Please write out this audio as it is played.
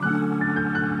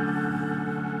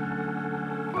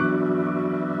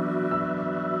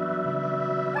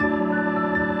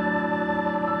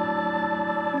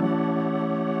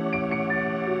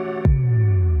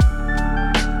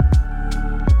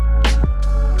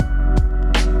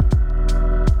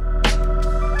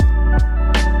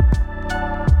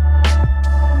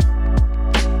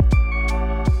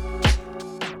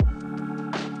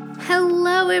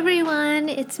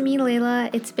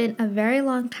Layla. It's been a very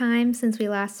long time since we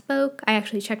last spoke. I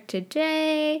actually checked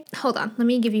today. Hold on, let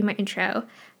me give you my intro.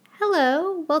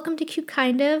 Hello, welcome to Cute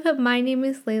Kind of. My name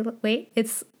is Layla. Wait,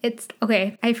 it's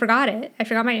okay. I forgot it. I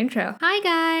forgot my intro. Hi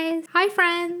guys. Hi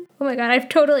friends. Oh my god, I've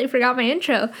totally forgot my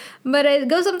intro. But it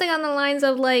goes something on the lines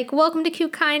of like, welcome to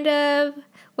Cute Kind of.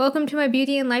 Welcome to my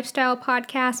beauty and lifestyle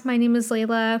podcast. My name is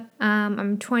Layla.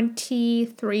 I'm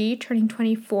 23, turning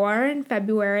 24 in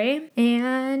February.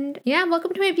 And yeah,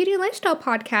 welcome to my beauty and lifestyle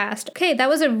podcast. Okay, that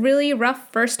was a really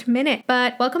rough first minute,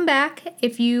 but welcome back.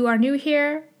 If you are new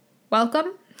here,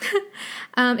 welcome.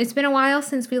 It's been a while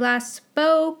since we last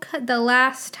spoke. The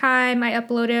last time I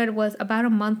uploaded was about a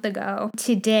month ago.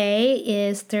 Today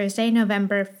is Thursday,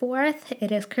 November 4th.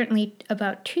 It is currently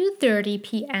about 2:30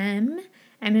 p.m.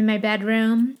 I'm in my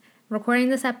bedroom recording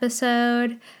this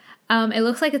episode. It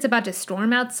looks like it's about to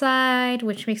storm outside,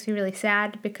 which makes me really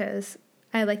sad because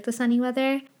I like the sunny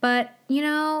weather. But, you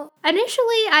know,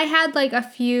 initially I had like a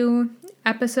few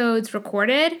episodes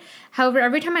recorded. However,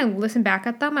 every time I listened back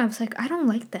at them, I was like, I don't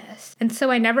like this. And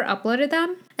so I never uploaded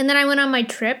them. And then I went on my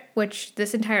trip, which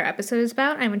this entire episode is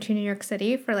about. I went to New York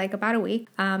City for like about a week.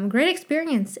 Great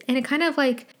experience. And it kind of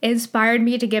like inspired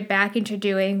me to get back into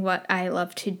doing what I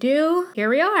love to do. Here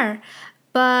we are.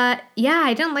 But yeah,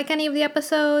 I didn't like any of the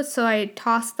episodes, so I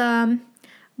tossed them.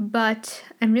 But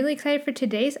I'm really excited for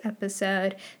today's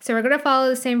episode. So we're going to follow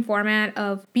the same format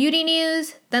of beauty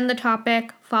news, then the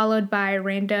topic, followed by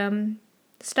random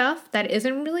stuff that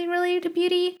isn't really related to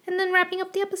beauty, and then wrapping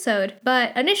up the episode.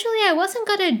 But initially I wasn't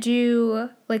going to do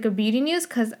like a beauty news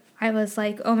because I was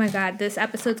like, oh my god, this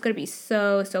episode's going to be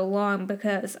so long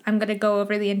because I'm going to go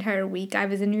over the entire week I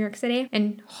was in New York City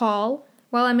and haul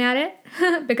while I'm at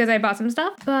it because I bought some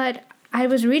stuff. But I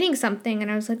was reading something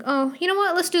and I was like, oh, you know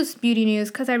what? Let's do this beauty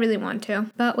news because I really want to.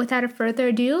 But without further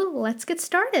ado, let's get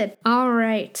started. All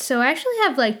right. So I actually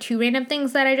have like two random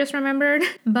things that I just remembered.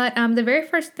 But the very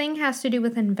first thing has to do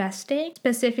with investing,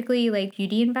 specifically like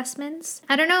beauty investments.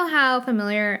 I don't know how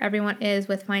familiar everyone is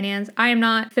with finance. I am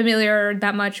not familiar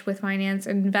that much with finance,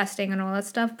 investing, and all that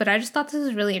stuff. But I just thought this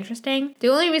was really interesting. The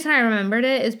only reason I remembered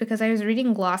it is because I was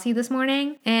reading Glossy this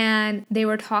morning and they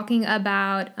were talking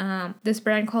about this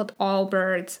brand called Allbirds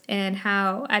and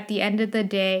how at the end of the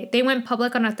day they went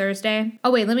public on a Thursday.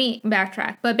 Oh wait, let me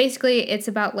backtrack. But basically it's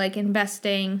about like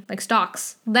investing, like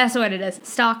stocks. That's what it is.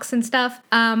 Stocks and stuff.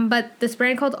 But this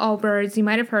brand called Allbirds, you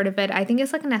might have heard of it. I think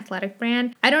it's like an athletic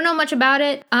brand. I don't know much about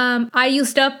it. I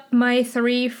used up my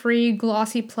 3 free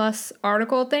Glossy Plus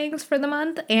article things for the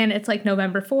month and it's like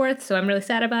November 4th, so I'm really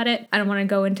sad about it. I don't want to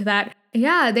go into that.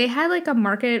 Yeah, they had like a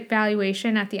market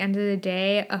valuation at the end of the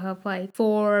day of like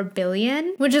 $4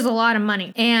 billion, which is a lot of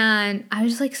money. And I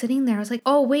was just like sitting there. I was like,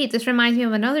 oh wait, this reminds me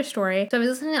of another story. So I was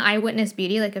listening to Eyewitness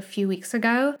Beauty like a few weeks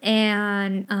ago,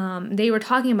 and they were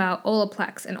talking about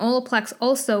Olaplex. And Olaplex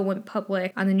also went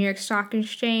public on the New York Stock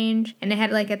Exchange, and it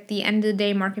had like at the end of the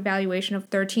day market valuation of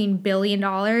 $13 billion,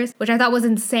 which I thought was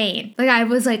insane. Like I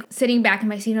was like sitting back in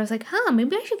my seat and I was like,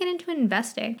 maybe I should get into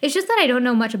investing. It's just that I don't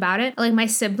know much about it. Like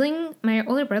my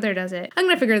older brother does it. I'm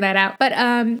gonna figure that out. But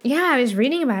yeah, I was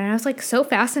reading about it and I was like so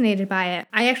fascinated by it.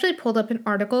 I actually pulled up an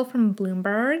article from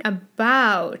Bloomberg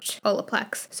about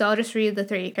Olaplex. So I'll just read the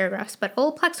 3 paragraphs. But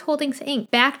Olaplex Holdings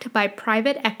Inc., backed by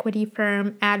private equity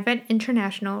firm Advent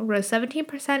International, rose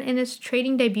 17% in its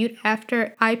trading debut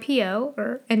after IPO,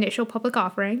 or initial public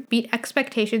offering, beat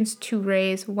expectations to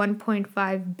raise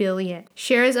 $1.5 billion.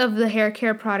 Shares of the hair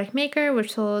care product maker,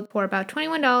 which sold for about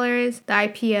 $21,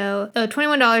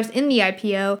 $21 in the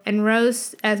IPO, and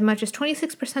rose as much as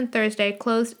 26% Thursday,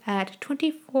 closed at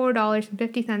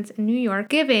 $24.50 in New York,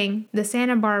 giving the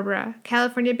Santa Barbara,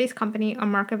 California-based company a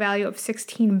market value of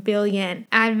 $16 billion.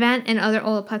 Advent and other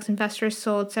Olaplex investors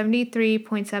sold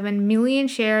 73.7 million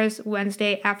shares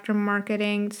Wednesday after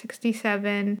marketing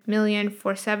 67 million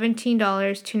for $17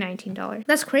 to $19.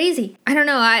 That's crazy. I don't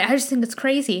know. I just think it's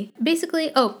crazy.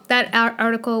 Basically, that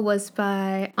article was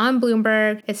on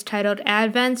Bloomberg. It's titled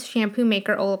Advent's Shampoo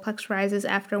Maker Olaplex Rises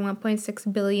After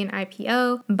 $1.6 billion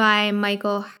IPO by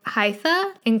Michael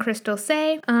Haitha and Crystal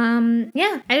Say.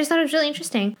 Yeah, I just thought it was really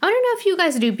interesting. I don't know if you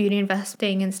guys do beauty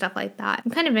investing and stuff like that. I'm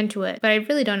kind of into it, but I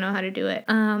really don't know how to do it.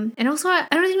 And also, I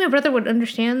don't think my brother would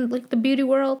understand like the beauty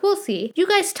world. We'll see. You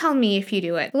guys tell me if you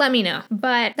do it. Let me know.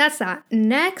 But that's that.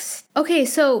 Next. Okay,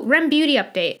 so Rem Beauty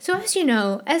update. So as you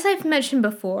know, as I've mentioned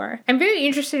before, I'm very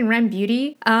interested in Rem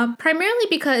Beauty, primarily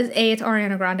because A, it's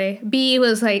Ariana Grande. B, it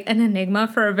was like an enigma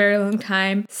for a very long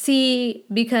time. C,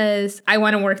 because I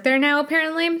want to work there now,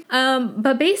 apparently.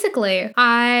 But basically,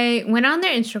 I went on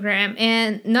their Instagram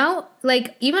and no,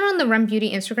 like, even on the Run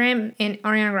Beauty Instagram and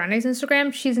Ariana Grande's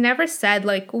Instagram, she's never said,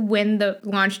 like, when the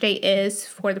launch date is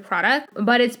for the product.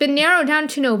 But it's been narrowed down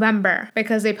to November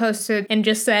because they posted and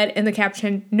just said in the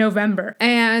caption, November.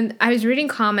 And I was reading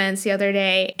comments the other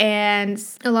day, and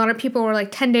a lot of people were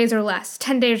like, 10 days or less,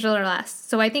 10 days or less.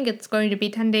 So I think it's going to be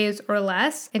 10 days or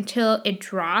less until it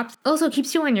drops. Also, it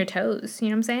keeps you on your toes. You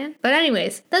know what I'm saying? But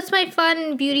anyways, that's my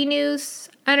fun beauty news.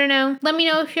 I don't know. Let me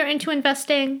know if you're into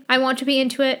investing. I want to be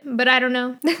into it, but I don't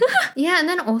know. Yeah, and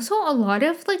then also a lot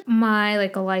of like my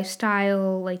like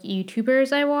lifestyle like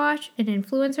YouTubers I watch and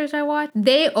influencers I watch,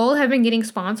 they all have been getting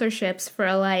sponsorships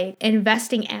for like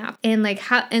investing app and like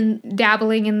how and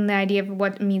dabbling in the idea of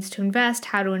what it means to invest,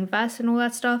 how to invest and all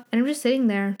that stuff. And I'm just sitting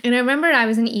there. And I remember I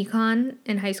was in econ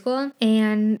in high school,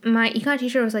 and my econ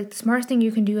teacher was like, the smartest thing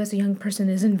you can do as a young person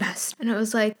is invest. And I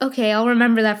was like, okay, I'll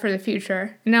remember that for the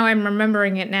future. And now I'm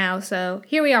remembering it now, so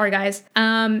here we are, guys.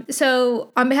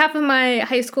 So on behalf of my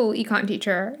high school econ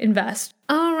teacher, invest.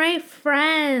 All right,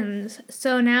 friends.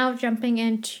 So now jumping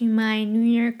into my New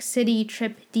York City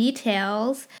trip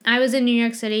details. I was in New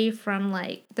York City from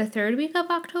like the third week of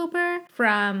October.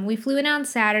 We flew in on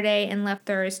Saturday and left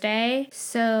Thursday.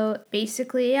 So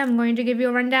basically, I'm going to give you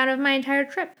a rundown of my entire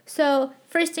trip. So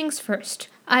first things first.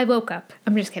 I woke up.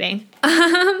 I'm just kidding.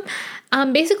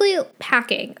 Basically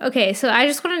packing. Okay, so I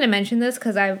just wanted to mention this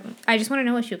because I just want to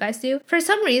know what you guys do. For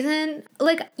some reason,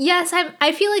 like, yes,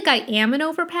 I feel like I am an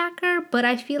overpacker, but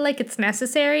I feel like it's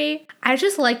necessary. I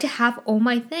just like to have all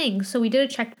my things. So we did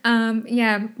a check.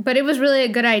 Yeah, but it was really a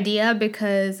good idea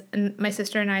because my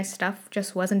sister and I's stuff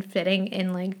just wasn't fitting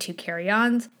in like 2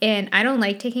 carry-ons. And I don't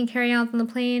like taking carry-ons on the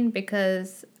plane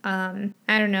because I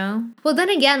don't know. Well, then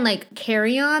again, like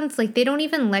carry-ons, like they don't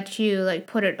even let you like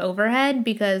put it overhead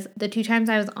because the 2 times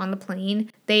I was on the plane,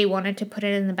 they wanted to put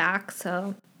it in the back.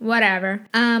 So whatever.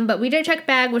 But we did check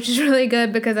bag, which is really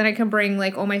good because then I can bring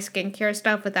like all my skincare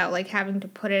stuff without like having to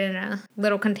put it in a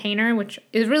little container, which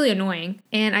is really annoying.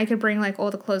 And I could bring like all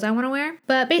the clothes I want to wear.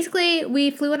 But basically, we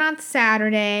flew in on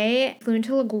Saturday, flew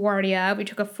into LaGuardia. We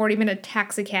took a 40-minute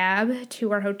taxi cab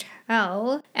to our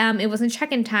hotel. It wasn't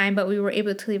check-in time, but we were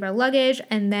able to leave our luggage,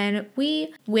 and then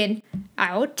we went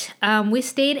out. We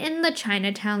stayed in the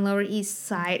Chinatown Lower East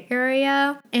Side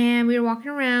area, and we were walking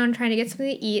around trying to get something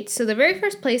to eat. So the very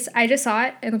first place, I just saw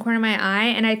it in the corner of my eye,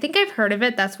 and I think I've heard of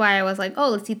it. That's why I was like, oh,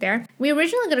 let's eat there. We were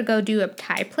originally going to go do a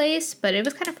Thai place, but it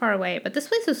was kind of far away. But this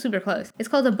place was super close. It's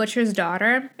called The Butcher's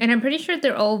Daughter, and I'm pretty sure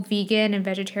they're all vegan and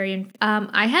vegetarian.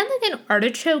 I had like an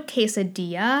artichoke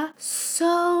quesadilla.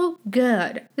 So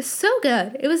good. It's so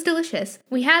good. It was delicious.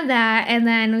 We had that, and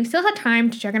then we still had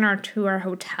time to check in to our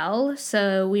hotel.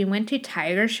 So we went to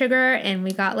Tiger Sugar, and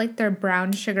we got like their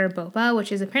brown sugar boba,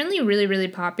 which is apparently really, really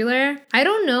popular. I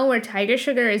don't know where Tiger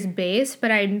Sugar is based,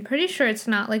 but I'm pretty sure it's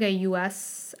not like a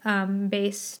US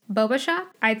based boba shop.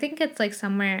 I think it's like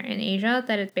somewhere in Asia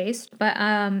that it's based. But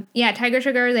yeah, Tiger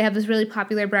Sugar, they have this really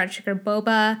popular brown sugar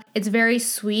boba. It's very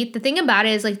sweet. The thing about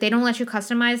it is like they don't let you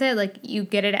customize it. Like you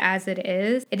get it as it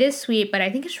is. It is sweet, but I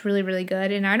think it's really, really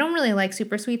good. And I don't really like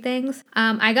super sweet things.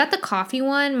 I got the coffee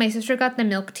one. My sister got the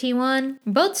milk tea one.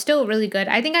 Both still really good.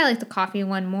 I think I like the coffee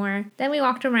one more. Then we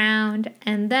walked around,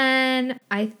 and then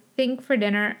I think for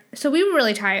dinner, so we were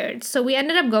really tired, so we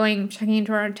ended up checking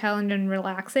into our hotel and then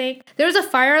relaxing. There was a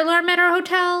fire alarm at our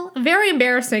hotel. Very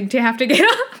embarrassing to have to get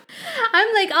up.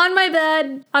 I'm like on my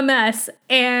bed, a mess,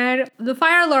 and the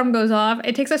fire alarm goes off.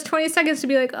 It takes us 20 seconds to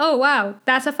be like, oh wow,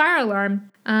 that's a fire alarm.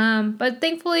 But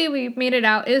thankfully we made it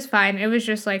out. It was fine. It was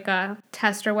just like a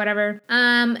test or whatever.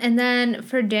 And then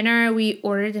for dinner, we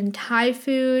ordered in Thai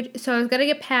food. So I was gonna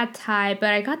get pad Thai,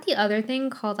 but I got the other thing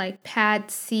called like pad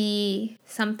see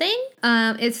something.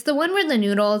 It's the one where the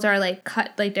noodles are like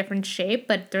cut like different shape,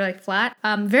 but they're like flat.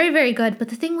 Very, very good. But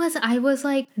the thing was, I was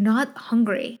like not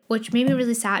hungry, which made me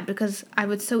really sad because I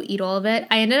would so eat all of it.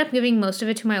 I ended up giving most of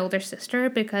it to my older sister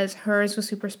because hers was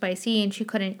super spicy and she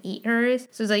couldn't eat hers.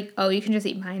 So it's like, oh, you can just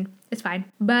eat mine. It's fine.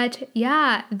 But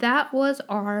yeah, that was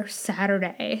our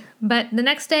Saturday. But the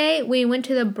next day, we went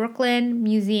to the Brooklyn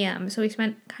Museum. So we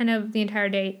spent kind of the entire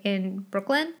day in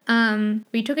Brooklyn.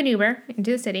 We took an Uber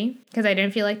into the city because I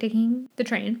didn't feel like taking the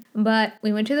train. But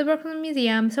we went to the Brooklyn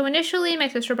Museum. So initially, my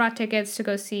sister bought tickets to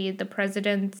go see the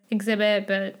president's exhibit,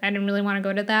 but I didn't really want to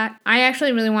go to that. I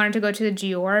actually really wanted to go to the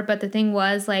Dior, but the thing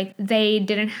was, like, they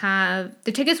didn't have...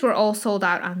 The tickets were all sold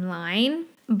out online.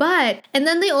 And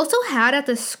then they also had at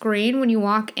the screen when you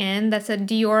walk in that said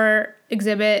Dior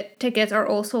exhibit tickets are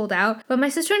all sold out. But my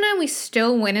sister and I, we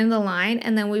still went in the line,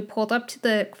 and then we pulled up to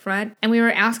the front and we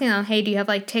were asking them, hey, do you have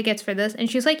like tickets for this? And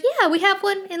she was like, yeah, we have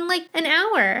one in like an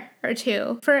hour or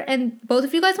two and both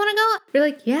of you guys want to go? We're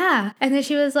like, yeah. And then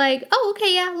she was like, oh,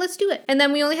 okay, yeah, let's do it. And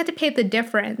then we only had to pay the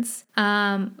difference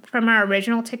from our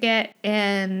original ticket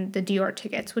and the Dior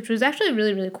tickets, which was actually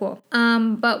really, really cool.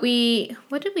 But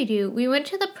what did we do? We went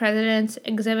to the president's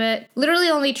exhibit, literally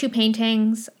only 2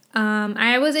 paintings.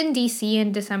 I was in DC in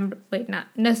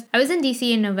I was in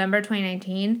DC in November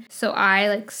 2019, so I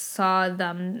like saw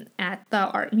them at the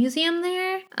art museum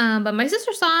there. But my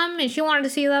sister saw them and she wanted to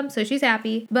see them, so she's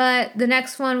happy. But the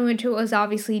next one we went to was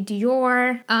obviously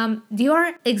Dior.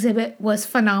 Dior exhibit was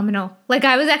phenomenal. Like,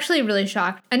 I was actually really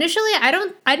shocked. Initially,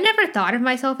 I'd never thought of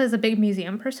myself as a big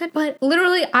museum person, but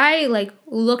literally I like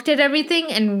looked at everything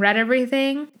and read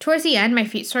everything. Towards the end, my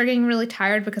feet started getting really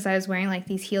tired because I was wearing like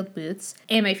these heeled boots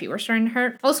and my feet were starting to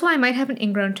hurt. Also, I might have an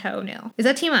ingrown toenail. Is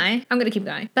that TMI? I'm gonna keep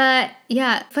going. But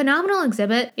yeah, phenomenal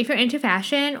exhibit. If you're into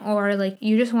fashion or like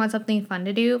you just want something fun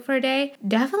to do for a day,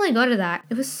 definitely go to that.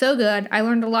 It was so good. I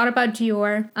learned a lot about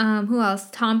Dior. Who else?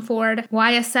 Tom Ford,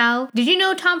 YSL. Did you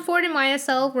know Tom Ford and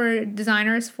YSL were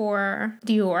designers for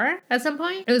Dior at some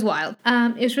point? It was wild.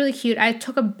 It was really cute. I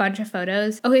took a bunch of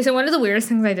photos. Okay, so one of the weirdest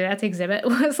things I did at the exhibit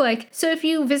was like, so if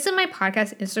you visit my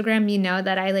podcast Instagram, you know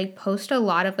that I like post a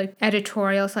lot of like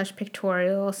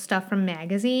editorial/pictorial stuff from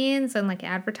magazines and like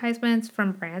advertisements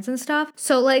from brands and stuff.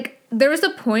 So like there was a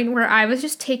point where I was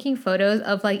just taking photos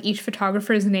of like each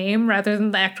photographer's name rather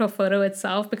than the actual photo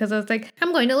itself, because I was like,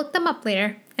 I'm going to look them up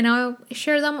later and I'll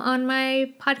share them on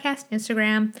my podcast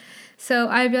Instagram. So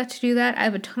I've got to do that. I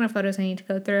have a ton of photos I need to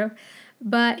go through.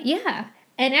 But yeah,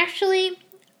 and actually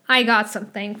I got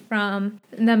something from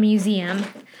the museum.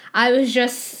 I was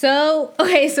just so...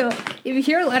 Okay, so if you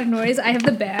hear a lot of noise, I have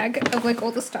the bag of like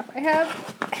all the stuff I have.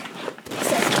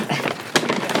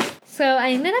 So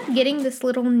I ended up getting this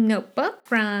little notebook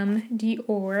from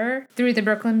Dior through the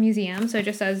Brooklyn Museum. So it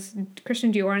just says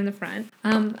Christian Dior in the front.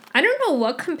 I don't know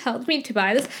what compelled me to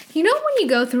buy this. You know when you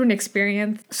go through an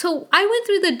experience? So I went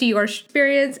through the Dior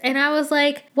experience and I was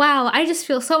like, wow, I just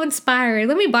feel so inspired.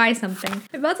 Let me buy something.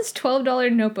 I bought this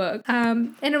 $12 notebook.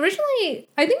 And originally,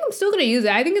 I think I'm still going to use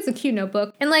it. I think it's a cute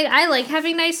notebook. And like, I like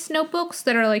having nice notebooks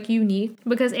that are like unique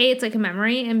because A, it's like a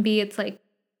memory, and B, it's like,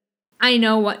 I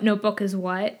know what notebook is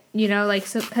what, you know, like,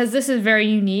 so, because this is very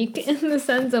unique in the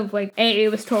sense of, like, A, it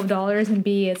was $12, and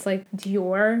B, it's, like,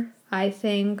 Dior. I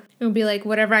think it would be, like,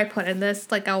 whatever I put in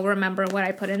this, like, I'll remember what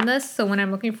I put in this, so when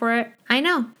I'm looking for it, I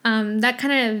know. That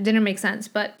kind of didn't make sense,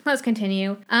 but let's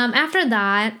continue. After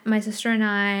that, my sister and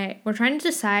I were trying to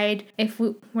decide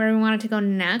where we wanted to go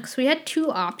next. We had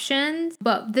 2 options,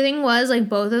 but the thing was, like,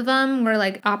 both of them were,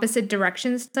 like, opposite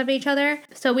directions of each other.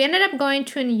 So we ended up going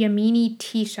to a Yemeni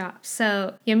tea shop.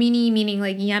 So Yemeni meaning,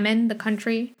 like, Yemen, the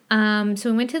country. So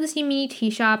we went to this Yemeni tea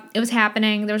shop. It was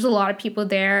happening. There was a lot of people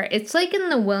there. It's like in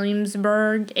the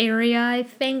Williamsburg area, I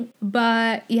think.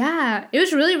 But yeah, it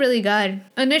was really, really good.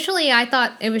 Initially, I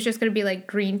thought it was just going to be like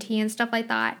green tea and stuff like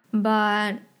that.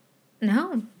 But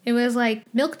no, it was like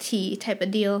milk tea type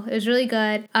of deal. It was really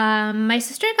good. My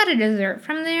sister got a dessert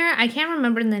from there. I can't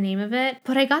remember the name of it,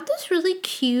 but I got this really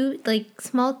cute, like,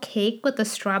 small cake with a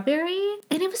strawberry,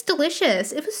 and it was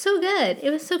delicious. It was so good. It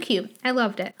was so cute. I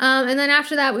loved it. And then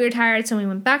after that, we were tired, so we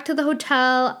went back to the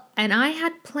hotel, and I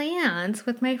had plans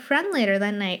with my friend later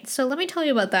that night. So let me tell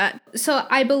you about that. So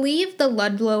I believe the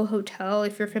Ludlow Hotel,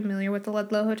 if you're familiar with the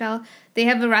Ludlow Hotel, they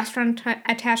have a restaurant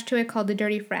attached to it called the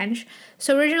Dirty French.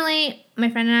 So originally, my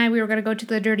friend and I, we were going to go to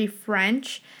the Dirty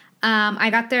French. I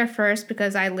got there first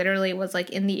because I literally was like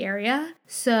in the area.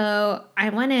 So I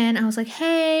went in, I was like,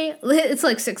 hey, it's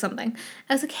like 6 something.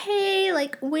 I was like, hey,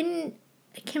 like, when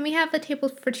can we have a table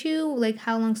for 2? Like,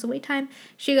 how long's the wait time?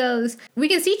 She goes, we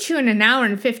can seat you in an hour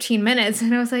and 15 minutes.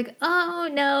 And I was like, oh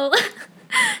no.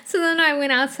 So then I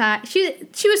went outside. She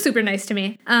was super nice to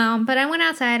me. But I went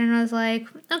outside and I was like,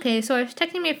 okay, so I was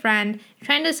texting my friend,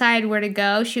 trying to decide where to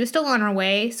go. She was still on her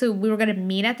way. So we were going to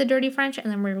meet at the Dirty French and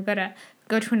then we were going to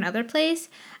go to another place.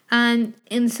 And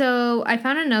so I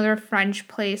found another French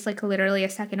place, like literally a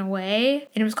second away,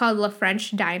 and it was called La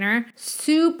French Diner.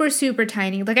 Super, super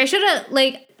tiny. Like I should have,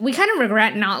 like, we kind of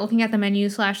regret not looking at the menu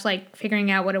 / like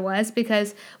figuring out what it was,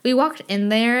 because we walked in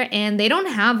there and they don't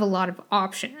have a lot of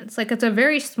options. Like, it's a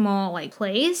very small, like,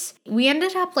 place. We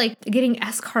ended up like getting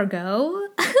escargot.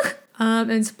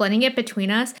 and splitting it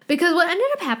between us. Because what ended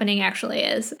up happening actually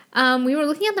is we were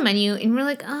looking at the menu and we were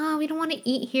like, oh, we don't want to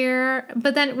eat here.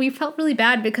 But then we felt really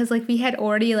bad because like we had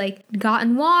already like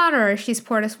gotten water. She's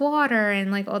poured us water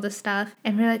and like all this stuff.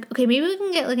 And we're like, okay, maybe we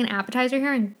can get like an appetizer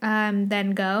here and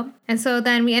then go. And so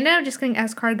then we ended up just getting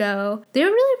escargot. They were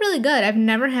really, really good. I've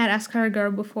never had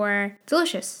escargot before.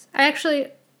 Delicious. I actually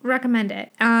recommend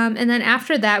it. And then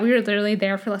after that, we were literally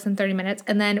there for less than 30 minutes.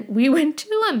 And then we went to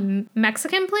a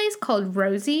Mexican place called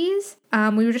Rosie's.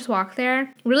 We would just walk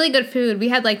there. Really good food. We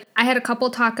had like, I had a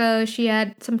couple tacos. She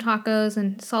had some tacos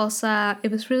and salsa.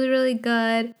 It was really, really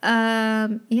good.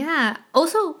 Yeah.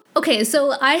 Also, okay,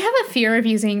 so I have a fear of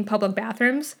using public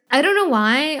bathrooms. I don't know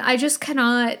why. I just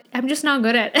cannot. I'm just not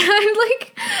good at it.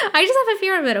 I just have a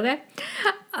fear of it, okay?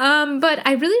 But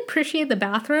I really appreciate the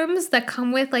bathrooms that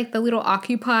come with like the little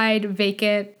occupied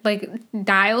vacant like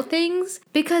dial things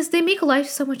because they make life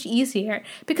so much easier.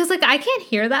 Because like I can't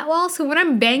hear that well, so when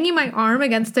I'm banging my arm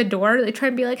against the door, they try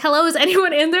to be like, hello, is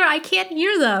anyone in there? I can't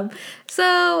hear them.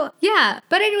 So yeah.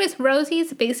 But anyways,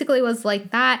 Rosie's basically was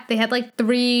like that. They had like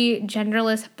 3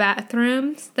 genderless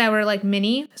bathrooms that were like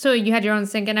mini. So you had your own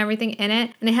sink and everything in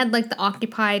it. And they had like the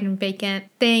occupied and vacant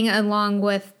thing along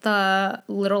with the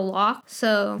little lock.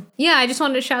 So yeah, I just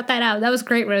wanted to shout that out. That was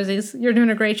great, Rosie's. You're doing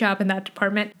a great job in that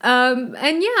department.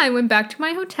 And yeah, I went back to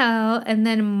my hotel and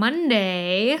then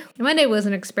Monday was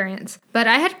an experience. But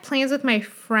I had plans with my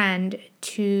friend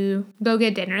to go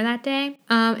get dinner that day.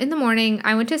 In the morning,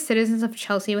 I went to Citizens of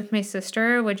Chelsea with my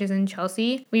sister, which is in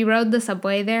Chelsea. We rode the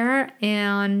subway there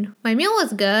and my meal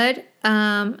was good.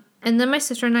 And then my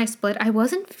sister and I split. I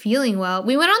wasn't feeling well.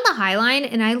 We went on the High Line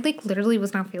and I like literally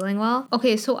was not feeling well.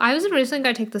 Okay, so I was originally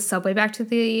going to take the subway back to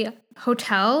the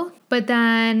hotel, but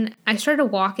then I started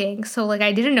walking. So like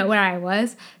I didn't know where I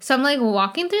was. So I'm like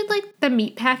walking through like the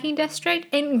meatpacking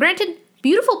district and granted,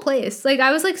 beautiful place. Like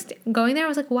I was like going there. I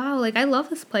was like, wow, like I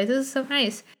love this place. This is so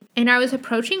nice. And I was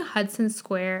approaching Hudson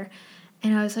Square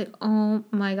and I was like, oh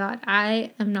my God,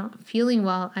 I am not feeling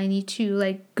well. I need to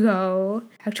like go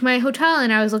back to my hotel.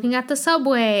 And I was looking at the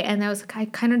subway and I was like, I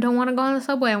kind of don't want to go on the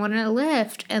subway. I want a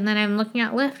Lyft. And then I'm looking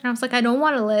at Lyft and I was like, I don't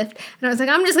want a Lyft. And I was like,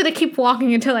 I'm just going to keep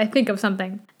walking until I think of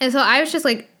something. And so I was just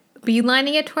like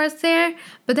beelining it towards there.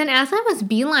 But then as I was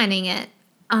beelining it,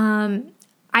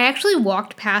 I actually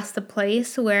walked past the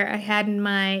place where I had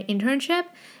my internship,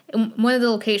 one of the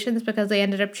locations, because they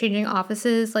ended up changing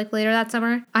offices like later that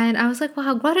summer. And I was like,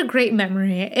 wow, what a great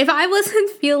memory. If I wasn't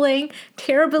feeling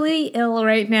terribly ill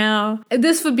right now,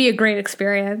 this would be a great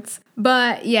experience.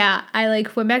 But yeah, I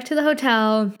like went back to the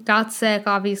hotel, got sick,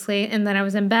 obviously, and then I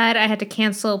was in bed. I had to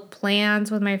cancel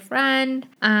plans with my friend.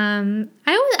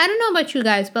 I don't know about you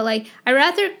guys, but like I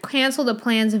rather cancel the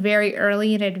plans very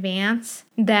early in advance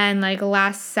than like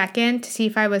last second to see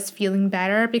if I was feeling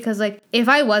better. Because like if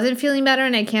I wasn't feeling better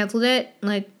and I canceled it,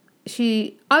 like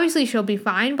she'll be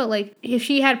fine, but like if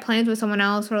she had plans with someone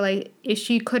else or like if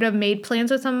she could have made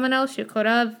plans with someone else, she could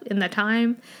have in the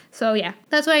time. So yeah,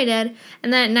 that's what I did.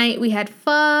 And that night we had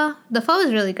pho. The pho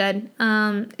was really good.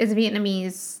 It's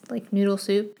Vietnamese like noodle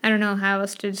soup. I don't know how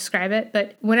else to describe it,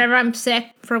 but whenever I'm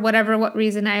sick for what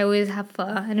reason, I always have pho,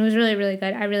 and it was really, really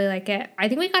good. I really like it. I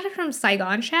think we got it from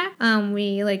Saigon Shack.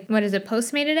 We like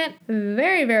Postmated it.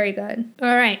 Very, very good.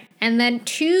 All right, and then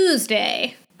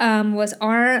Tuesday was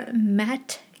our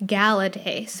Met Gala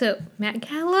day. So, Met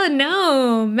Gala?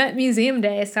 No, Met Museum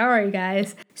day. Sorry,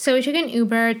 guys. So, we took an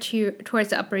Uber towards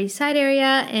the Upper East Side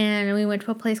area, and we went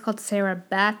to a place called Sarah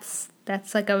Beth's.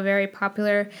 That's like a very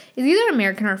popular, it's either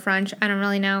American or French. I don't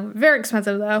really know. Very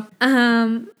expensive, though.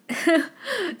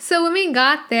 So, when we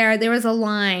got there was a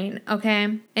line,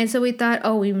 okay? And so we thought,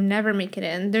 oh, we would never make it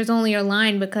in. There's only a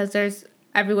line because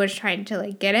everyone's trying to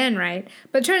like get in, right?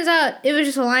 But it turns out it was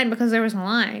just a line because there was a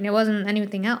line. It wasn't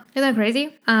anything else. Isn't that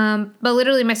crazy? But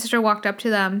literally my sister walked up to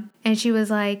them and she was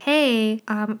like, hey,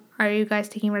 are you guys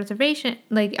taking reservation?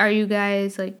 Like, are you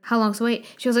guys like, how long's the wait?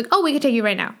 She was like, oh, we could take you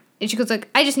right now. And she goes like,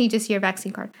 I just need to see your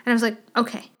vaccine card. And I was like,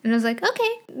 okay. And I was like, okay,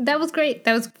 that was great.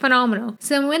 That was phenomenal.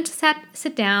 So then we went to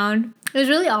sit down. It was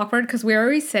really awkward because we were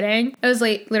already sitting. It was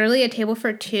like literally a table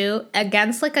for 2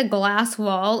 against like a glass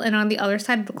wall. And on the other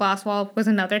side of the glass wall was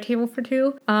another table for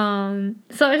 2.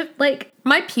 So like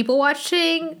my people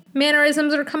watching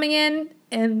mannerisms are coming in.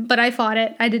 But I fought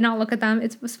it. I did not look at them.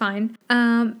 It was fine.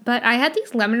 But I had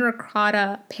these lemon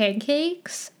ricotta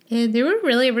pancakes. And they were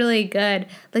really, really good.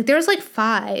 Like, there was like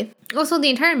 5. Also, the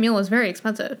entire meal was very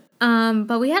expensive.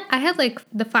 But I had like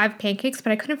the 5 pancakes,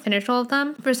 but I couldn't finish all of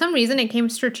them. For some reason, it came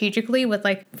strategically with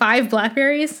like 5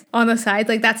 blackberries on the side.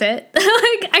 Like that's it.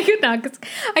 Like I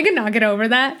could not get over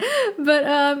that. But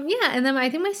yeah, and then I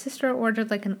think my sister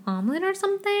ordered like an omelet or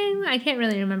something. I can't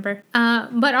really remember.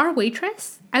 But our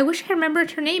waitress, I wish I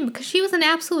remembered her name because she was an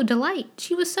absolute delight.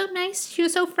 She was so nice. She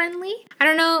was so friendly. I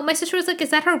don't know. My sister was like,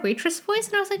 "Is that her waitress voice?"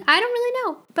 And I was like, "I don't really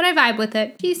know, but I vibe with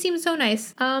it." She seemed so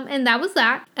nice. And that was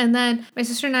that. And then my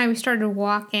sister and we started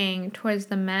walking towards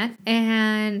the Met,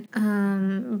 and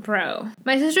bro,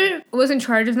 my sister was in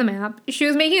charge of the map. She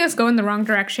was making us go in the wrong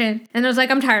direction, and I was like,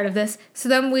 I'm tired of this. So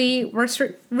then we were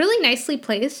really nicely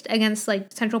placed against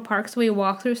like Central Park, so we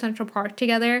walked through Central Park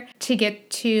together to get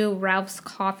to Ralph's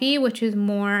Coffee, which is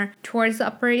more towards the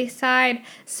Upper East Side.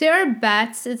 Sarah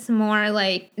Betts, it's more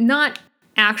like not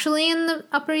actually in the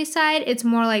Upper East Side. It's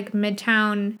more like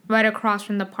Midtown, right across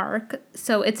from the park.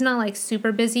 So it's not like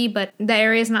super busy, but the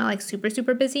area is not like super,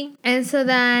 super busy. And so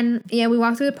then, yeah, we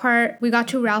walked through the park. We got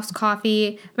to Ralph's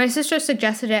Coffee. My sister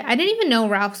suggested it. I didn't even know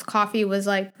Ralph's Coffee was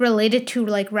like related to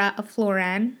like Ralph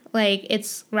Lauren. Like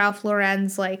it's Ralph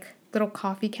Lauren's like little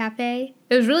coffee cafe.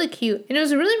 It was really cute and it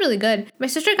was really, really good. My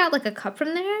sister got like a cup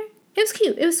from there. It was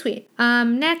cute. It was sweet.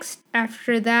 Next,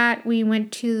 after that, we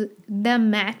went to the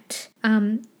Met.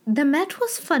 The Met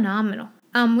was phenomenal.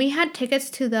 We had tickets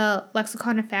to the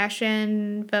Lexicon of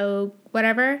Fashion, Vogue,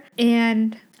 whatever.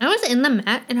 And I was in the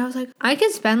Met and I was like, I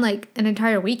could spend like an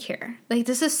entire week here. Like,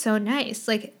 this is so nice.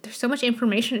 Like, there's so much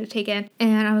information to take in.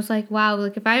 And I was like, wow,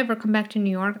 like if I ever come back to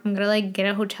New York, I'm gonna like get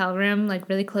a hotel room like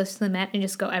really close to the Met and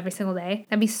just go every single day.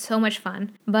 That'd be so much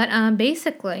fun. But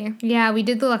basically, yeah, we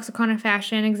did the Lexicon of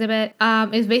Fashion exhibit.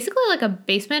 It was basically like a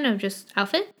basement of just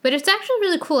outfit. But it's actually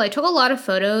really cool. I took a lot of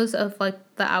photos of like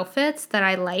the outfits that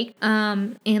I liked.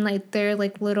 And like they're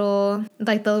like little,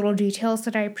 like the little details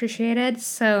that I appreciated.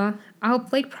 So I'll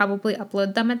like probably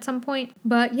upload them at some point.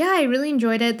 But yeah, I really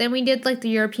enjoyed it. Then we did like the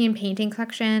European painting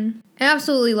section. I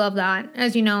absolutely love that.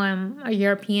 As you know, I'm a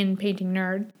European painting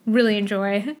nerd. Really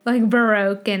enjoy like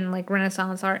Baroque and like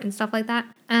Renaissance art and stuff like that.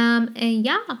 And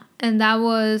yeah, and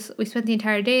we spent the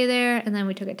entire day there, and then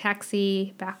we took a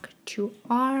taxi back to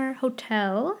our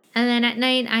hotel. And then at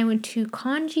night, I went to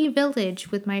Kanji Village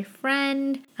with my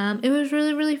friend. It was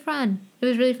really, really fun. It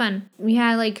was really fun. We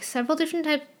had like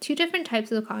two different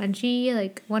types of kanji.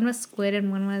 Like one was squid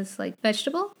and one was like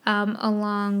vegetable,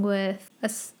 along with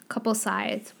a couple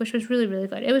sides, which was really, really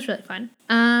good. It was really fun.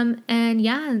 And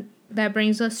yeah, that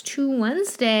brings us to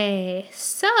Wednesday.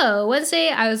 So Wednesday,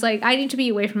 I was like, I need to be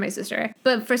away from my sister.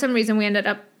 But for some reason, we ended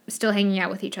up still hanging out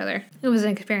with each other. It was an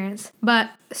experience.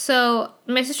 But so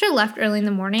my sister left early in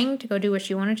the morning to go do what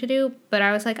she wanted to do, but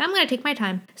I was like, I'm gonna take my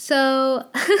time. So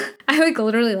I like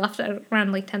literally left at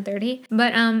around like 10:30.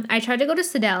 But I tried to go to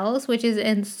Sadelle's, which is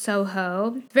in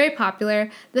Soho. Very popular.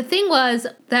 The thing was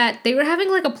that they were having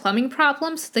like a plumbing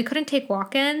problem, so they couldn't take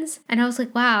walk-ins. And I was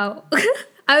like, wow.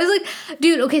 I was like,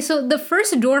 dude, okay, so the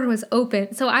first door was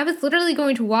open. So I was literally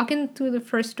going to walk in through the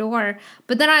first door.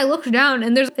 But then I looked down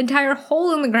and there's an entire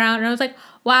hole in the ground. And I was like,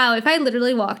 wow, if I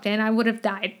literally walked in, I would have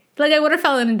died. Like, I would have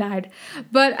fallen and died.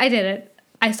 But I didn't.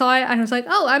 I saw it and I was like,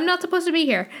 oh, I'm not supposed to be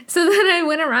here. So then I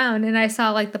went around and I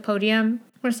saw like the podium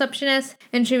receptionist,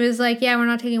 and she was like, yeah, we're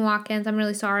not taking walk-ins, I'm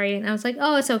really sorry. And I was like,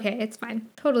 oh, it's okay, it's fine,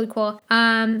 totally cool.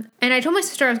 And I told my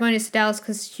sister I was going to Sadelle's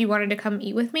because she wanted to come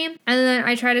eat with me. And then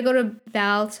I tried to go to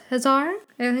Balthazar,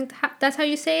 I think that's how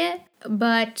you say it,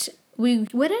 but we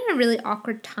went at a really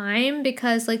awkward time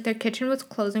because like their kitchen was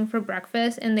closing for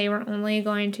breakfast and they were only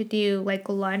going to do like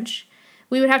lunch.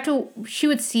 She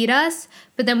would seat us,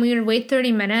 but then we would wait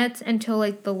 30 minutes until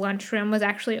like the lunchroom was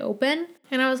actually open.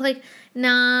 And I was like,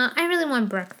 nah, I really want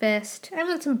breakfast. I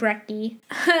want some brekkie.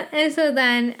 And so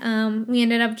then we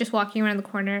ended up just walking around the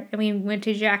corner and we went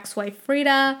to Jack's Wife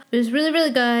Frida. It was really,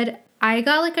 really good. I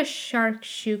got like a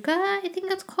shakshuka, I think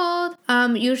it's called.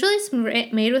 Usually it's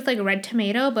made with like red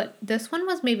tomato, but this one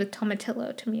was made with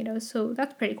tomatillo tomatoes, so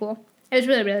that's pretty cool. It was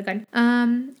really, really good.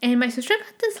 And my sister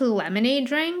got this lemonade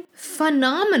drink.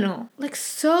 Phenomenal. Like,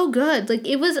 so good. Like,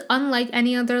 it was unlike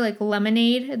any other, like,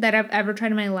 lemonade that I've ever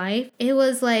tried in my life. It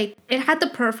was, like, it had the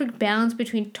perfect balance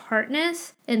between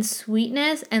tartness and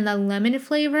sweetness and the lemon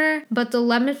flavor. But the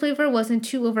lemon flavor wasn't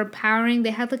too overpowering.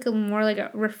 They had, like,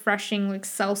 a refreshing, like,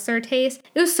 seltzer taste.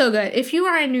 It was so good. If you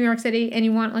are in New York City and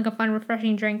you want, like, a fun,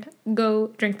 refreshing drink, go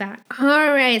drink that.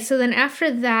 All right. So then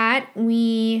after that,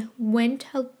 we went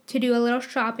to do a little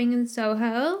shopping in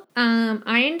Soho.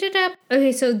 I ended up,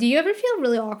 okay, so do you ever feel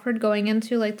really awkward going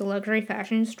into like the luxury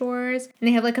fashion stores and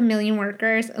they have like a million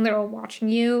workers and they're all watching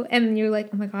you and you're like,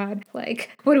 oh my God, like,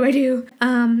 what do I do?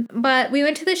 But we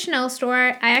went to the Chanel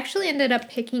store. I actually ended up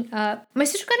picking up, my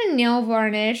sister got a nail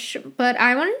varnish, but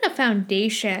I wanted a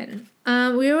foundation.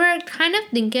 We were kind of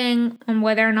thinking on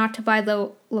whether or not to buy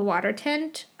the water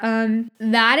tint.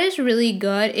 That is really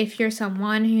good if you're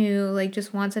someone who like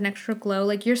just wants an extra glow.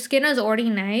 Like your skin is already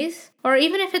nice, or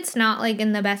even if it's not like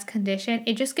in the best condition,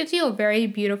 it just gives you a very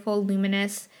beautiful,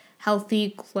 luminous,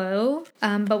 healthy glow.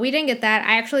 But we didn't get that.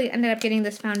 I actually ended up getting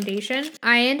this foundation.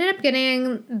 I ended up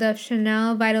getting the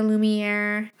Chanel Vita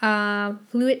Lumiere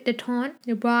Fluid de Tone,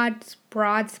 the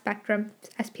broad spectrum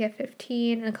SPF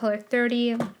 15 in the color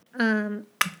 30.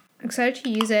 Excited to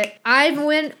use it. I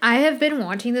have been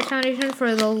wanting this foundation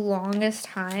for the longest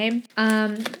time.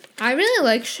 I really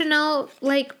like Chanel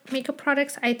like makeup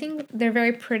products. I think they're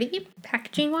very pretty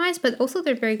packaging wise, but also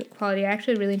they're very good quality. I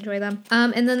actually really enjoy them.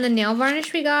 And then the nail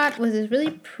varnish we got was this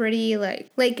really pretty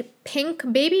like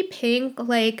pink, baby pink,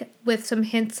 like with some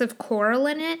hints of coral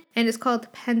in it, and it's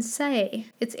called Pensée.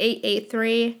 It's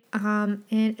 883. And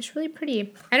it's really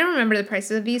pretty. I don't remember the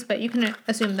prices of these, but you can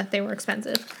assume that they were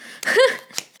expensive.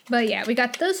 But yeah, we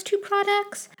got those two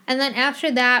products. And then after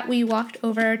that, we walked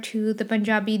over to the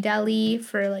Punjabi deli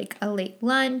for like a late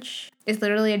lunch. It's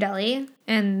literally a deli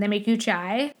and they make you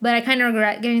chai. But I kind of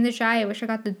regret getting the chai. I wish I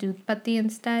got the doodh patti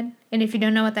instead. And if you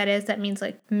don't know what that is, that means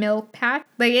like milk pack.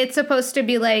 Like it's supposed to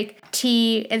be like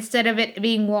tea. Instead of it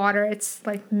being water, it's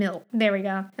like milk. There we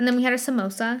go. And then we had a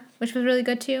samosa, which was really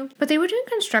good too. But they were doing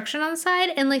construction on the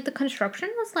side and like the construction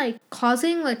was like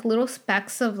causing like little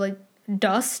specks of like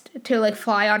dust to like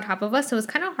fly on top of us, so it was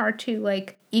kind of hard to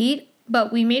like eat,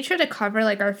 but we made sure to cover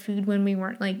like our food when we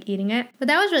weren't like eating it. But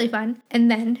that was really fun. And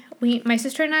then my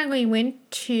sister and we went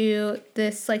to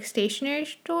this like stationery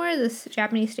store, this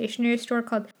Japanese stationery store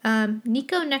called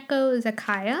Nico Neko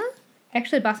Zakaya. I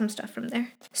actually bought some stuff from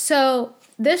there. So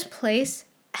this place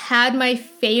had my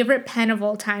favorite pen of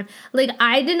all time. Like,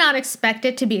 I did not expect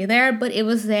it to be there, but it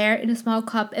was there in a small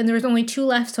cup, and there was only 2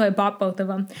 left, so I bought both of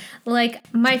them. Like,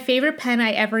 my favorite pen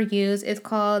I ever use is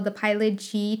called the Pilot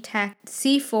G Tech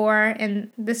C4, and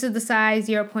this is the size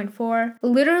 0.4.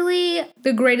 Literally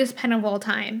the greatest pen of all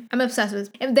time. I'm obsessed with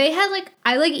it. If they had, like,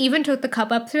 I, like, even took the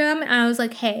cup up to them, and I was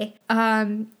like, hey,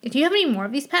 do you have any more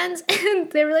of these pens?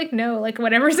 And they were like, no, like,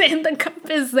 whatever's in the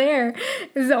cup is there.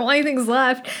 It's the only things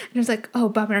left. And I was like, oh,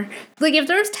 bummer. Like, if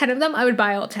there was 10 of them, I would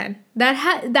buy all 10.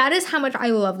 That is how much I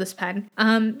love this pen.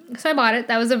 So I bought it.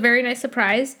 That was a very nice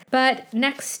surprise. But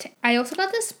next, I also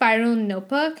got this spiral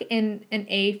notebook in an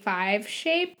A5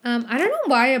 shape. I don't know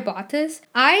why I bought this.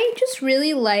 I just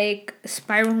really like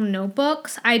spiral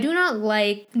notebooks. I do not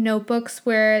like notebooks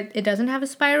where it doesn't have a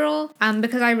spiral,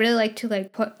 because I really like to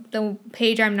like put the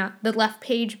left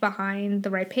page behind the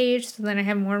right page, so then I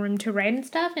have more room to write and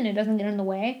stuff and it doesn't get in the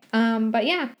way. But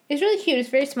yeah, it's really cute. It's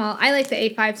very small. I like the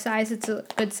A5 size. It's a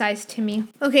good size to me.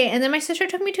 Okay, and then my sister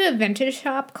took me to a vintage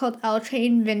shop called L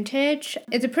Train Vintage.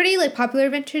 It's a pretty like popular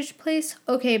vintage place.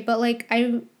 Okay, but like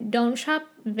I don't shop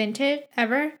vintage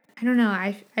ever. I don't know.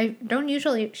 I don't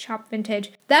usually shop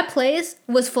vintage. That place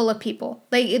was full of people.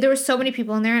 Like, there were so many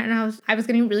people in there, and I was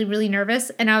getting really, really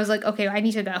nervous, and I was like, okay, I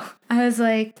need to go. I was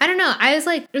like, I don't know. I was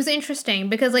like, it was interesting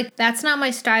because like that's not my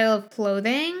style of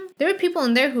clothing. There were people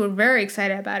in there who were very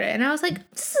excited about it, and I was like,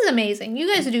 this is amazing.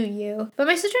 You guys do you. But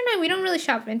my sister and I, we don't really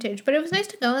shop vintage, but it was nice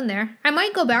to go in there. I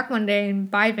might go back one day and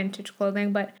buy vintage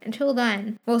clothing, but until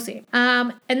then, we'll see.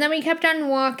 And then we kept on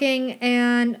walking,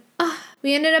 and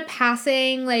we ended up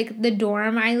passing like the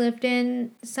dorm I lived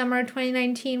in summer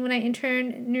 2019 when I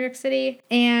interned in New York City.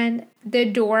 And the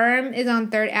dorm is on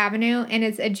 3rd Avenue and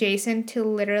it's adjacent to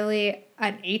literally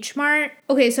an H Mart.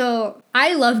 Okay, so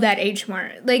I love that H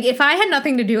Mart. Like, if I had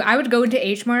nothing to do, I would go into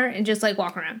H Mart and just like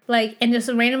walk around. Like, and just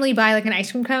randomly buy like an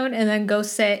ice cream cone and then go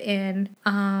sit in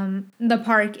the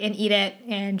park and eat it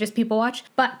and just people watch.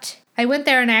 But I went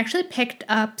there and I actually picked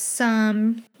up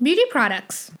some beauty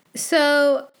products.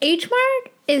 So H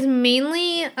Mart is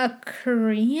mainly a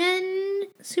Korean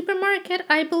supermarket,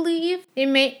 I believe.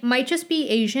 It might just be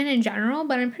Asian in general,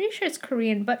 but I'm pretty sure it's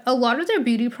Korean. But a lot of their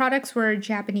beauty products were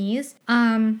Japanese.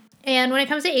 And when it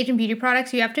comes to Asian beauty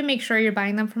products, you have to make sure you're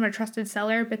buying them from a trusted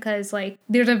seller because like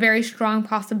there's a very strong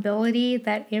possibility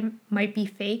that it might be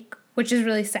fake which is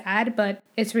really sad, but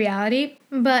it's reality.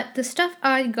 But the stuff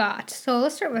I got, so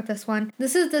let's start with this one.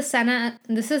 This is the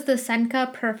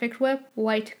Senka Perfect Whip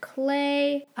White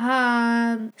Clay.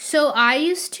 So I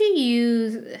used to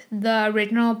use the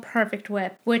original Perfect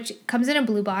Whip, which comes in a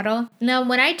blue bottle. Now,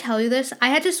 when I tell you this, I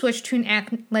had to switch to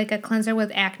a cleanser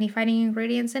with acne fighting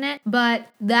ingredients in it. But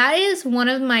that is one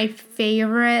of my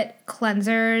favorite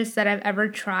cleansers that I've ever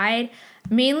tried.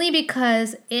 Mainly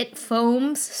because it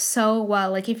foams so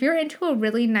well. Like if you're into a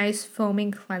really nice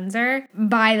foaming cleanser,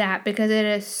 buy that because it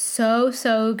is so,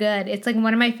 so good. It's like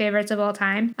one of my favorites of all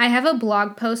time. I have a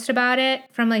blog post about it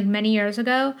from like many years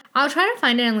ago. I'll try to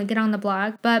find it and link it on the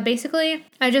blog. But basically,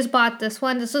 I just bought this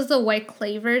one. This is the white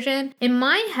clay version. In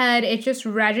my head, it just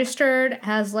registered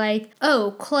as like,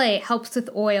 oh, clay helps with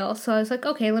oil. So I was like,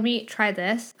 okay, let me try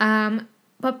this.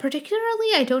 But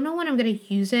particularly, I don't know when I'm going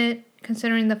to use it,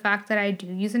 considering the fact that I do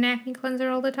use an acne cleanser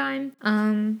all the time.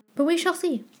 But we shall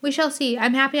see. We shall see.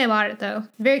 I'm happy I bought it though.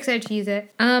 Very excited to use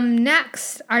it.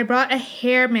 Next, I brought a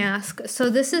hair mask. So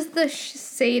this is the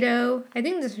Shiseido. I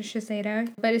think this is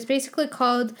Shiseido. But it's basically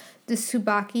called the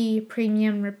Tsubaki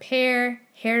Premium Repair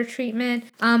Hair Treatment.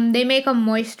 They make a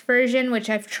moist version, which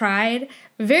I've tried.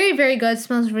 Very, very good.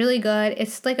 Smells really good.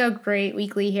 It's like a great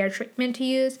weekly hair treatment to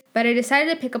use. But I decided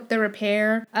to pick up the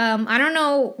repair. I don't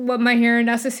know what my hair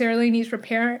necessarily needs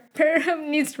repaired,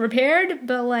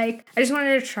 but like I just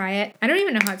wanted to try it. I don't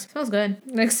even know how it smells good.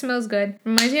 Like smells good.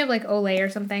 Reminds me of like Olay or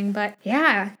something. But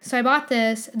yeah, so I bought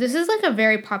this. This is like a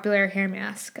very popular hair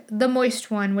mask. The moist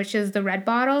one, which is the red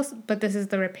bottles, but this is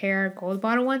the repair gold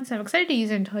bottle one. So I'm excited to use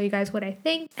it and tell you guys what I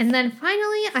think. And then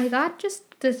finally, I got just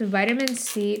this vitamin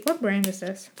C. What brand is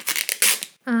this?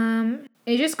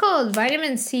 It's just called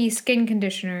Vitamin C Skin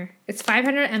Conditioner. It's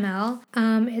 500 ml.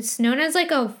 It's known as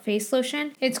like a face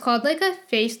lotion. It's called like a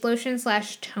face lotion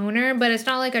 / toner, but it's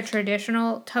not like a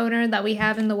traditional toner that we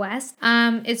have in the West.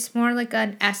 It's more like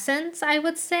an essence, I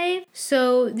would say.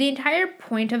 So the entire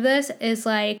point of this is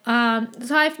like,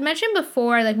 so I've mentioned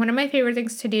before, like one of my favorite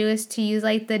things to do is to use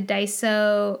like the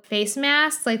Daiso face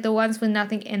masks, like the ones with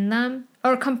nothing in them,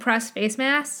 or compressed face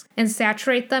masks, and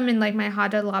saturate them in like my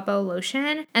Hada Labo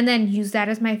lotion and then use that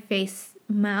as my face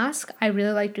mask. I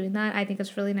really like doing that. I think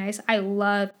it's really nice. I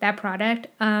love that product.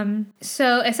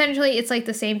 So essentially it's like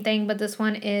the same thing, but this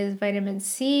one is vitamin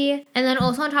C. And then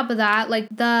also on top of that, like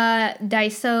the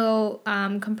Daiso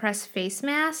compressed face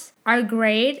masks are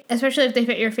great, especially if they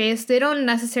fit your face. They don't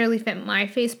necessarily fit my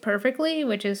face perfectly,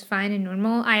 which is fine and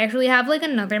normal. I actually have like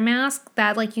another mask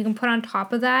that like you can put on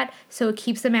top of that so it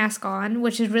keeps the mask on,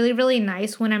 which is really, really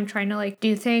nice when I'm trying to like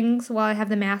do things while I have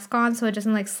the mask on so it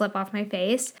doesn't like slip off my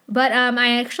face. But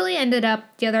I actually ended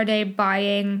up the other day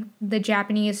buying the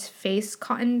Japanese face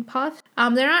cotton puffs.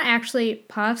 They're not actually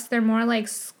puffs, they're more like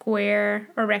square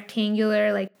or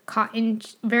rectangular like cotton,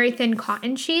 very thin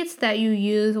cotton sheets that you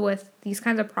use with these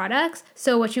kinds of products.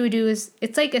 So what you would do is,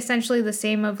 it's like essentially the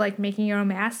same of like making your own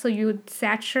mask. So you would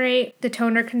saturate the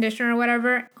toner, conditioner, or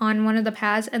whatever on one of the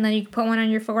pads, and then you can put one on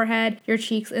your forehead, your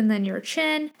cheeks, and then your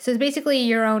chin. So it's basically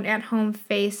your own at-home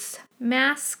face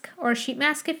mask or sheet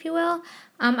mask, if you will.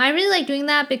 I really like doing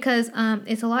that because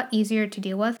it's a lot easier to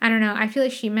deal with. I don't know, I feel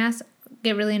like sheet masks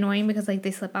get really annoying because like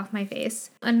they slip off my face.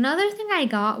 Another thing I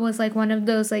got was like one of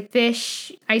those like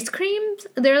fish ice creams.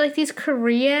 They're like these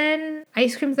Korean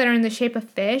ice creams that are in the shape of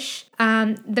fish.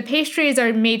 The pastries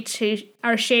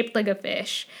are shaped like a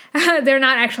fish. They're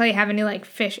not actually have any like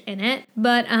fish in it.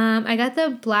 But I got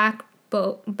the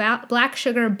black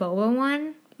sugar boba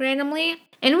one randomly.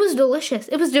 And it was delicious.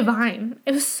 It was divine.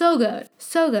 It was so good.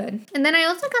 So good. And then I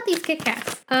also got these Kit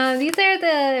Kats. These are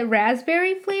the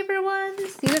raspberry flavor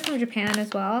ones. These are from Japan as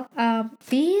well.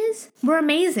 These were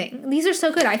amazing. These are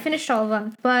so good. I finished all of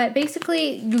them. But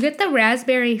basically, you get the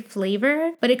raspberry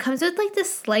flavor, but it comes with like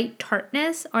this slight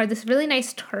tartness or this really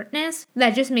nice tartness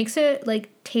that just makes it like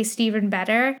taste even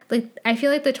better. Like I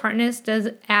feel like the tartness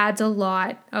adds a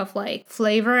lot of like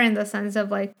flavor in the sense of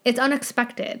like it's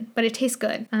unexpected, but it tastes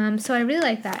good. So I really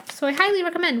like that. So I highly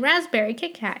recommend raspberry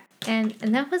Kit Kat. And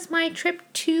that was my trip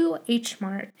to H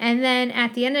Mart. And then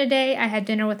at the end of the day, I had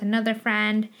dinner with another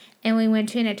friend and we went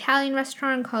to an Italian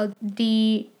restaurant called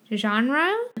Di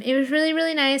Genre. It was really,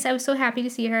 really nice. I was so happy to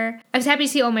see her. I was happy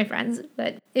to see all my friends,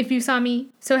 but if you saw me,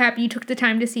 so happy you took the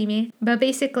time to see me. But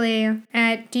basically,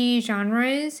 at Di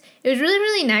Genres, it was really,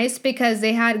 really nice because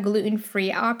they had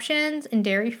gluten-free options and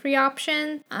dairy-free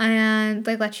options, and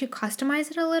they let you customize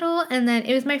it a little. And then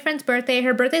it was my friend's birthday.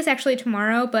 Her birthday's actually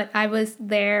tomorrow, but I was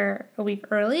there a week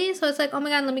early, so it's like, oh my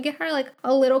god, let me get her like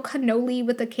a little cannoli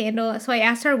with a candle. So I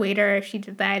asked our waiter if she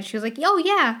did that, and she was like, oh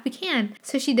yeah, we can.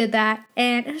 So she did that,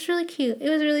 and it was really cute. It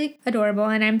was really adorable,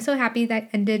 and I'm so happy that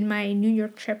ended my New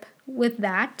York trip with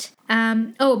that.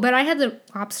 But I had the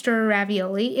lobster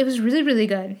ravioli. It was really, really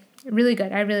good. Really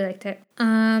good. I really liked it.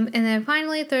 And then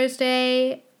finally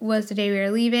Thursday was the day we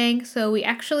were leaving. So we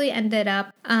actually ended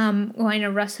up going to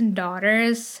Russ and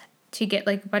Daughters to get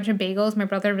like a bunch of bagels. My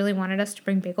brother really wanted us to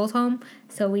bring bagels home.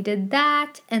 So we did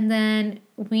that. And then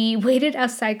we waited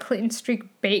outside Clinton Street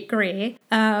Bakery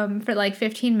for like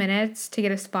 15 minutes to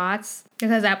get us spots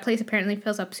because that place apparently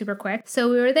fills up super quick. So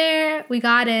we were there, we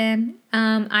got in.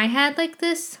 I had like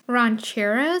this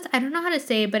rancheros. I don't know how to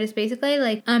say it, but it's basically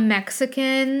like a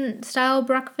Mexican style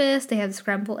breakfast. They have the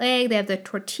scrambled egg, they have the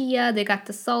tortilla, they got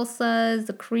the salsas,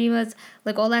 the cremas,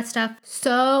 like all that stuff.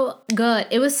 So good.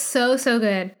 It was so, so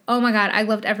good. Oh my God, I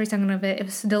loved every second of it. It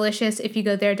was delicious. If you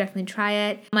go there, definitely try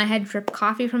it. I had drip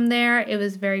coffee from there. It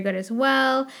was very good as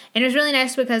well. And it was really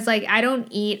nice because like I don't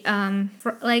eat,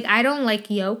 I don't like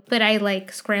yolk, but I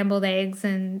like scrambled eggs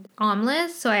and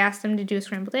omelets. So I asked them to do a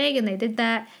scrambled egg and they did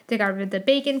that. They got rid of the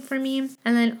bacon for me.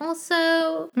 And then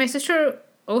also my sister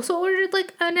also ordered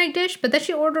like a night dish, but then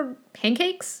she ordered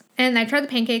pancakes and I tried the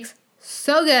pancakes.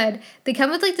 So good. They come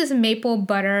with like this maple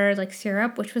butter like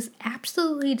syrup, which was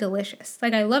absolutely delicious.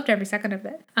 Like I loved every second of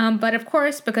it. But of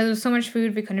course, because there was so much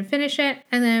food, we couldn't finish it.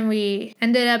 And then we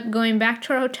ended up going back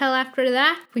to our hotel after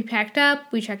that. We packed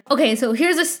up, we checked. Okay, so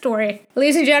here's a story.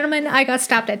 Ladies and gentlemen, I got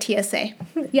stopped at TSA.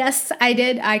 Yes, I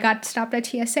did. I got stopped at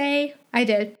TSA. I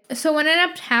did. So what ended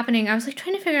up happening, I was like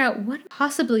trying to figure out what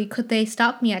possibly could they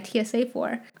stop me at TSA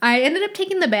for. I ended up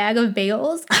taking the bag of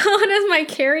bagels on as my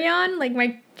carry-on, like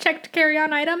my checked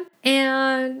carry-on item.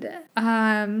 And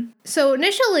so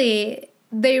initially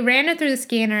they ran it through the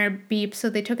scanner beep, so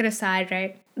they took it aside,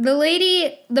 right?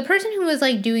 The person who was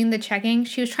like doing the checking,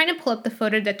 she was trying to pull up the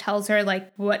photo that tells her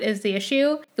like what is the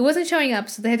issue. It wasn't showing up,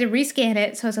 so they had to rescan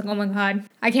it. So I was like, oh my God,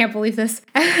 I can't believe this.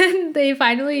 And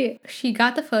she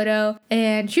got the photo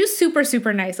and she was super,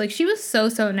 super nice. Like she was so,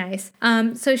 so nice.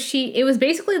 It was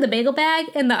basically the bagel bag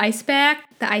and the ice pack.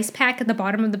 The ice pack at the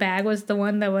bottom of the bag was the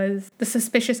one that was the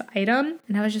suspicious item.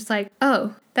 And I was just like,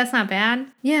 oh, that's not bad.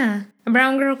 Yeah. A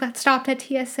brown girl got stopped at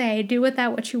TSA. Do with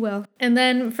that what you will. And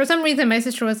then for some reason, my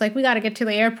sister was like, we got to get to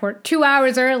the airport 2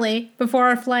 hours early before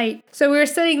our flight. So we were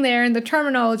sitting there in the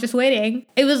terminal just waiting.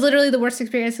 It was literally the worst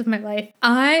experience of my life.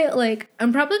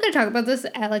 I'm probably going to talk about this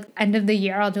at like end of the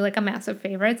year. I'll do like a massive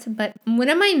favorites. But one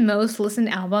of my most listened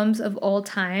albums of all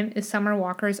time is Summer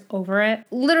Walker's Over It.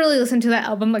 Literally listened to that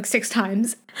album like 6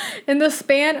 times in the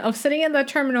span of sitting in the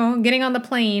terminal, getting on the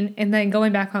plane, and then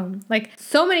going back home. Like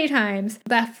so many times.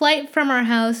 That flight from our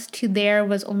house to there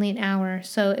was only an hour,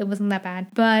 so it wasn't that bad.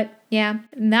 But yeah,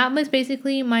 that was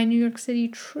basically my New York City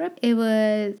trip. It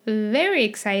was very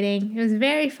exciting. It was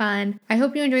very fun. I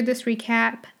hope you enjoyed this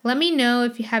recap. Let me know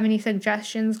if you have any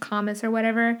suggestions, comments, or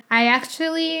whatever. I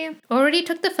actually already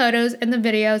took the photos and the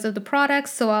videos of the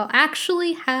products, so I'll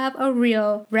actually have a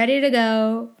reel ready to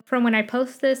go from when I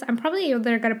post this. I'm probably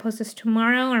either going to post this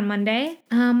tomorrow or Monday.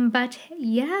 But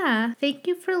yeah, thank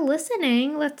you for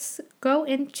listening. Let's go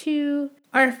into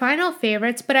our final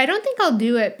favorites, but I don't think I'll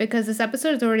do it because this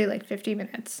episode is already like 50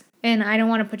 minutes and I don't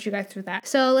want to put you guys through that.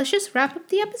 So let's just wrap up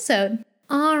the episode.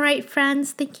 All right,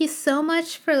 friends, thank you so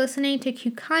much for listening to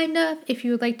Cute Kind Of. If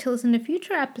you would like to listen to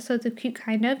future episodes of Cute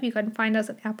Kind Of, you can find us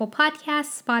on Apple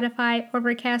Podcasts, Spotify,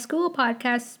 Overcast, Google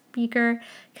Podcasts, Speaker,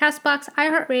 CastBox,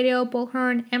 iHeartRadio,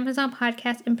 Bullhorn, Amazon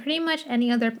Podcasts, and pretty much any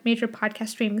other major podcast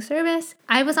streaming service.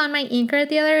 I was on my Anchor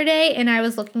the other day, and I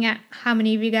was looking at how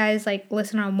many of you guys like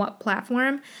listen on what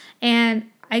platform, and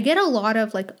I get a lot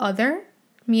of like other,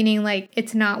 meaning like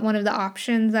it's not one of the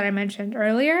options that I mentioned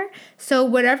earlier. So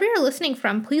whatever you're listening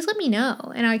from, please let me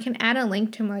know, and I can add a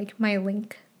link to like my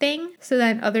link thing so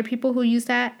that other people who use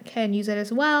that can use it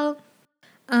as well.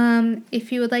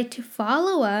 If you would like to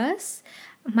follow us,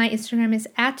 my Instagram is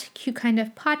at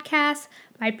cutekindofpodcast.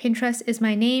 My Pinterest is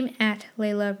my name at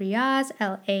Layla Riaz,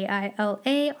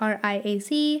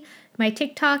 Lailariaz. My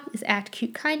TikTok is at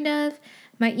cutekindof.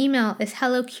 My email is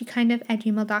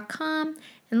hellocutekindof@gmail.com.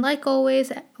 And like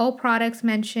always, all products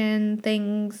mentioned,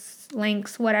 things,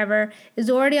 links, whatever, is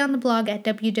already on the blog at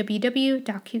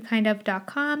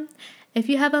www.cutekindof.com. If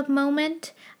you have a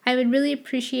moment, I would really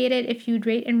appreciate it if you'd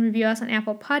rate and review us on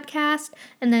Apple Podcasts,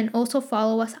 and then also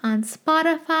follow us on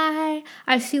Spotify.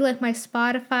 I see like my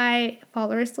Spotify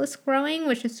followers list growing,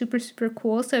 which is super, super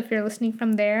cool. So if you're listening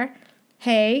from there,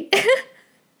 hey.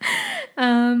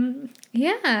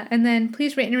 Yeah, and then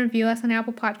please rate and review us on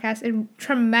Apple Podcasts. It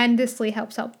tremendously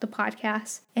helps out the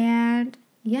podcast. And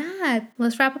yeah,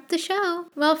 let's wrap up the show.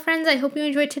 Well, friends, I hope you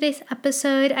enjoyed today's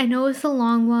episode. I know it's a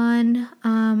long one.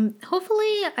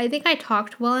 Hopefully, I think I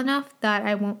talked well enough that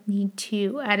I won't need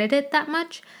to edit it that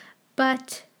much.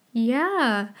 But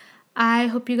yeah, I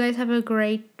hope you guys have a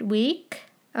great week.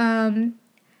 And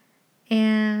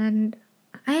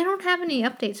I don't have any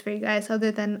updates for you guys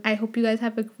other than I hope you guys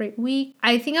have a great week.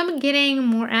 I think I'm getting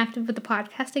more active with the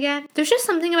podcast again. There's just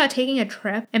something about taking a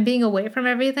trip and being away from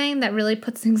everything that really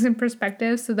puts things in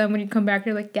perspective. So then when you come back,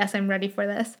 you're like, yes, I'm ready for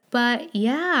this. But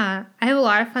yeah, I have a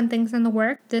lot of fun things in the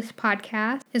work. This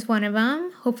podcast is one of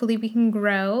them. Hopefully we can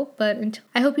grow. But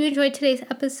I hope you enjoyed today's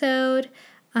episode.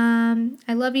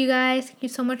 I love you guys. Thank you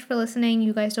so much for listening.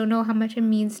 You guys don't know how much it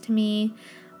means to me.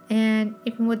 And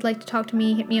if you would like to talk to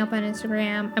me, hit me up on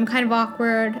Instagram. I'm kind of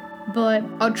awkward, but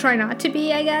I'll try not to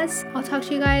be, I guess. I'll talk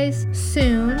to you guys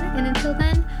soon. And until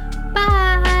then,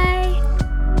 bye!